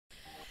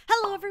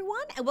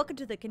and welcome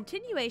to the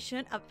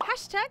continuation of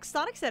Hashtag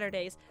Sonic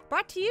Saturdays,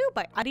 brought to you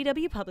by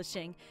IDW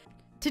Publishing.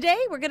 Today,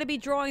 we're going to be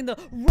drawing the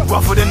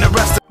rougher than the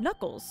rest of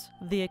Knuckles,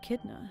 the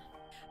Echidna.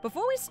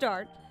 Before we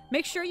start,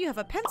 make sure you have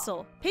a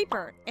pencil,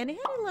 paper, and a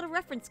handy little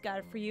reference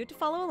guide for you to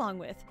follow along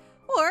with.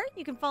 Or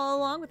you can follow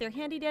along with your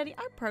handy-dandy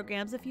art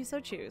programs if you so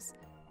choose.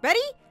 Ready?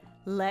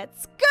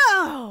 Let's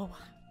go!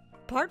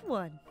 Part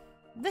 1.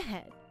 The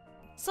head.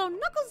 So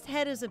Knuckles'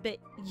 head is a bit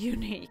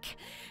unique.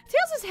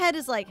 Tails' head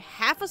is like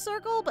half a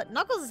circle, but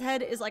Knuckles'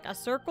 head is like a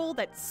circle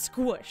that's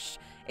squished.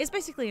 It's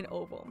basically an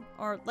oval,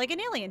 or like an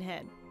alien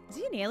head. Is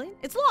he an alien?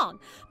 It's long,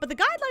 but the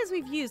guidelines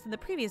we've used in the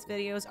previous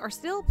videos are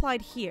still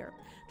applied here.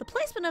 The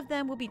placement of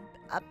them will be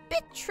a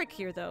bit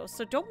trickier though,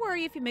 so don't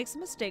worry if you make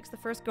some mistakes the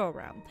first go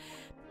around.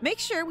 Make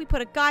sure we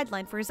put a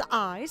guideline for his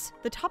eyes,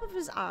 the top of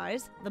his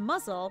eyes, the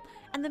muzzle,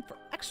 and then for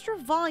extra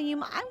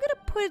volume, I'm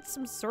gonna put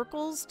some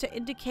circles to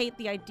indicate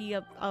the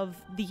idea of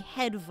the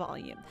head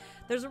volume.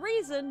 There's a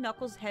reason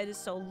Knuckles' head is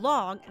so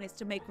long, and it's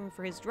to make room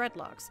for his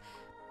dreadlocks.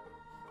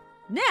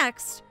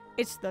 Next,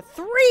 it's the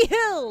 3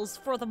 hills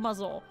for the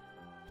muzzle.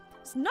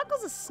 So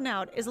Knuckles'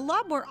 snout is a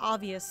lot more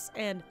obvious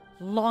and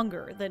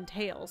longer than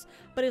Tails,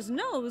 but his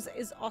nose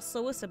is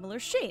also a similar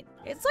shape.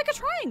 It's like a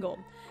triangle.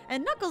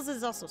 And Knuckles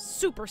is also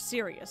super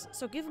serious,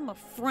 so give him a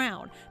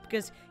frown,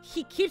 because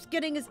he keeps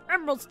getting his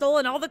emerald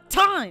stolen all the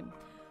time!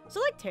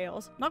 So like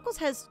Tails, Knuckles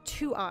has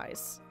 2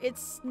 eyes.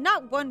 It's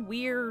not one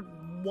weird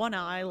one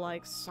eye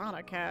like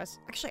Sonic has.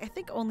 Actually, I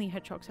think only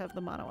hedgehogs have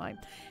the mono eye.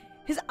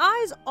 His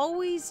eyes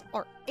always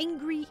are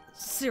angry,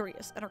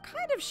 serious, and are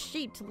kind of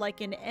shaped like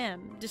an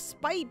M,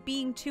 despite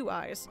being 2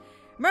 eyes.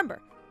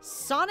 Remember,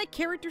 Sonic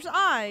characters'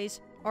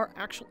 eyes are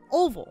actually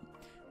oval.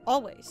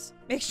 Always.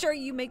 Make sure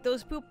you make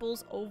those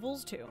pupils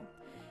ovals too.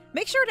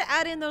 Make sure to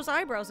add in those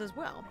eyebrows as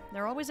well.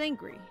 They're always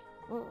angry.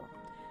 Ugh.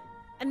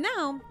 And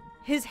now,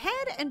 his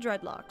head and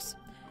dreadlocks.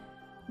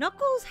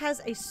 Knuckles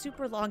has a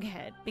super long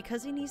head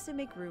because he needs to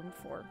make room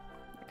for,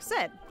 like I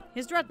said,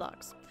 his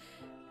dreadlocks.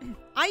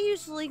 I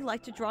usually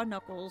like to draw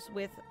Knuckles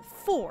with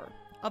 4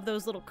 of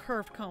those little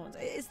curved cones.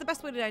 It's the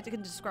best way that I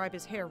can describe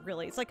his hair,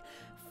 really. It's like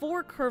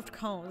 4 curved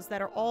cones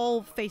that are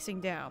all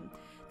facing down.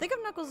 Think of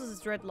Knuckles as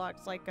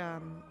dreadlocks like,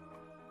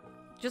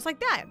 just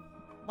like that.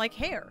 Like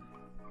hair.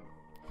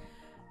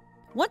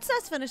 Once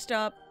that's finished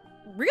up,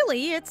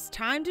 really, it's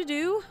time to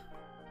do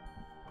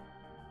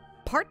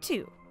part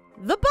 2.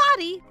 The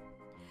body!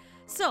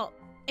 So,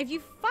 if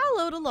you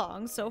followed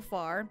along so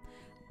far,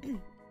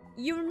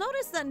 you'll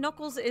notice that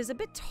Knuckles is a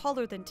bit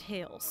taller than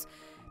Tails.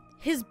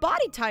 His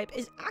body type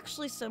is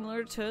actually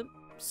similar to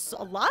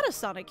a lot of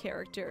Sonic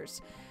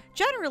characters.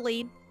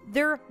 Generally,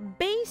 their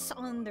base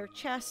on their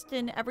chest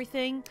and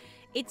everything,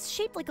 it's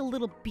shaped like a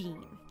little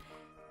bean,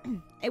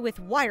 with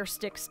wire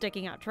sticks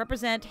sticking out to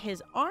represent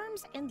his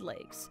arms and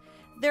legs.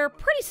 They're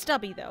pretty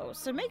stubby though,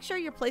 so make sure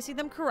you're placing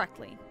them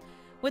correctly.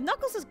 With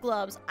Knuckles'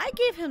 gloves, I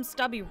gave him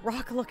stubby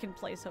rock-looking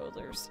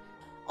placeholders.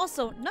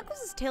 Also,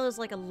 Knuckles' tail is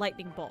like a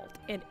lightning bolt,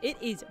 and it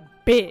is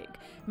big.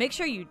 Make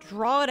sure you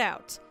draw it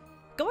out.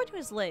 Going to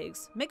his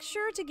legs, make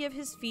sure to give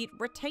his feet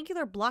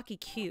rectangular blocky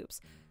cubes,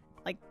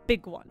 like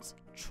big ones.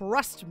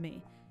 Trust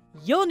me,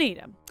 you'll need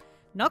them.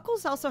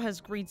 Knuckles also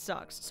has green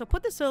socks, so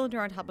put the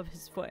cylinder on top of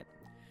his foot.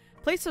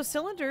 Place those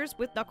cylinders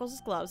with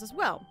Knuckles' gloves as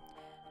well.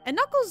 And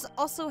Knuckles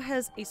also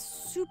has a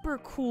super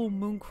cool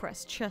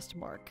Mooncrest chest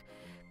mark,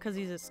 because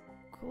he's as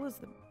cool as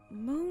the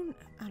moon.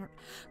 I don't know.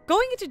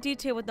 Going into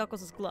detail with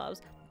Knuckles'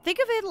 gloves, think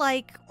of it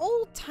like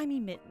old-timey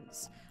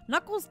mittens.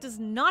 Knuckles does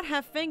not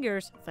have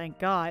fingers, thank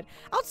God,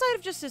 outside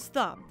of just his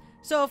thumb.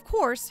 So of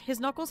course, his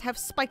knuckles have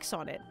spikes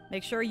on it.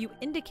 Make sure you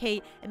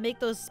indicate and make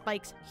those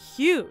spikes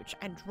huge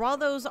and draw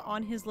those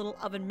on his little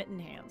oven mitten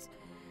hands.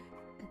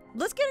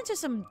 Let's get into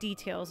some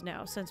details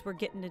now since we're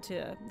getting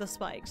into the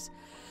spikes.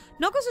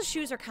 Knuckles'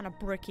 shoes are kind of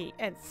bricky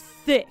and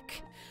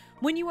thick.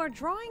 When you are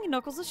drawing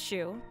Knuckles'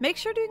 shoe, make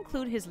sure to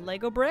include his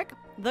Lego brick,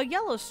 the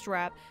yellow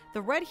strap,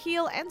 the red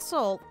heel and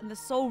sole, and the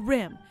sole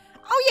rim.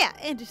 Oh yeah,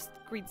 and his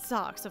green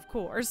socks, of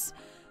course.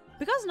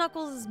 Because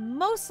Knuckles is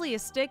mostly a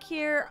stick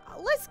here,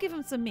 let's give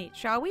him some meat,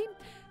 shall we?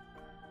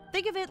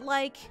 Think of it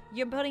like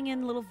you're putting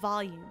in little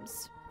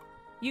volumes.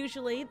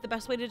 Usually, the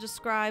best way to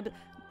describe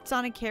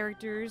Sonic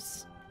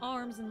characters'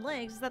 arms and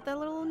legs is that they're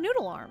little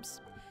noodle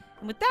arms.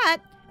 And with that,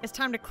 it's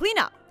time to clean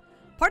up.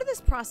 Part of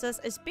this process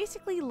is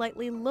basically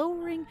lightly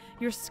lowering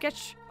your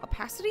sketch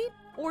opacity,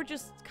 or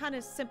just kind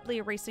of simply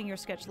erasing your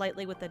sketch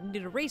lightly with a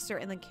kneaded eraser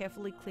and then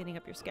carefully cleaning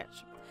up your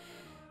sketch.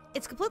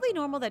 It's completely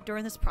normal that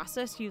during this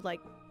process you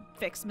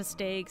fix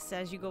mistakes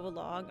as you go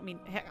along. I mean,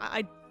 heck,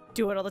 I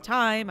do it all the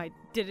time. I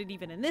did it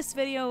even in this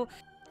video.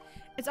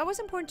 It's always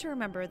important to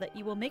remember that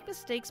you will make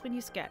mistakes when you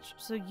sketch,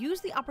 so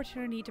use the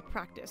opportunity to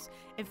practice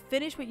and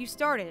finish what you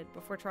started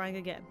before trying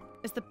again.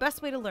 It's the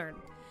best way to learn.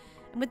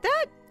 And with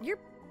that, you're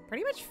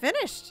pretty much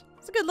finished.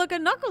 It's a good look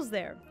at Knuckles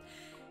there.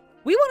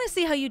 We want to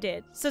see how you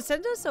did, so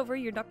send us over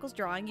your Knuckles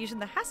drawing using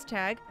the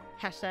hashtag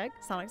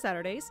Sonic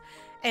Saturdays,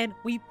 and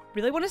we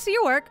really want to see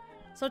your work,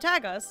 so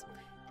tag us.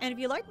 And if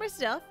you like my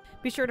stuff,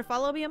 be sure to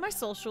follow me on my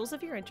socials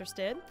if you're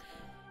interested.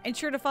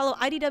 Ensure to follow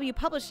IDW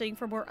Publishing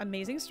for more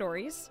amazing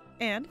stories,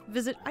 and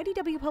visit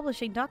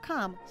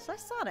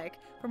idwpublishing.com/Sonic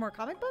for more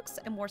comic books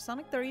and more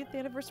Sonic 30th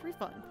Anniversary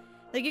fun.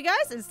 Thank you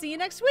guys, and see you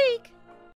next week!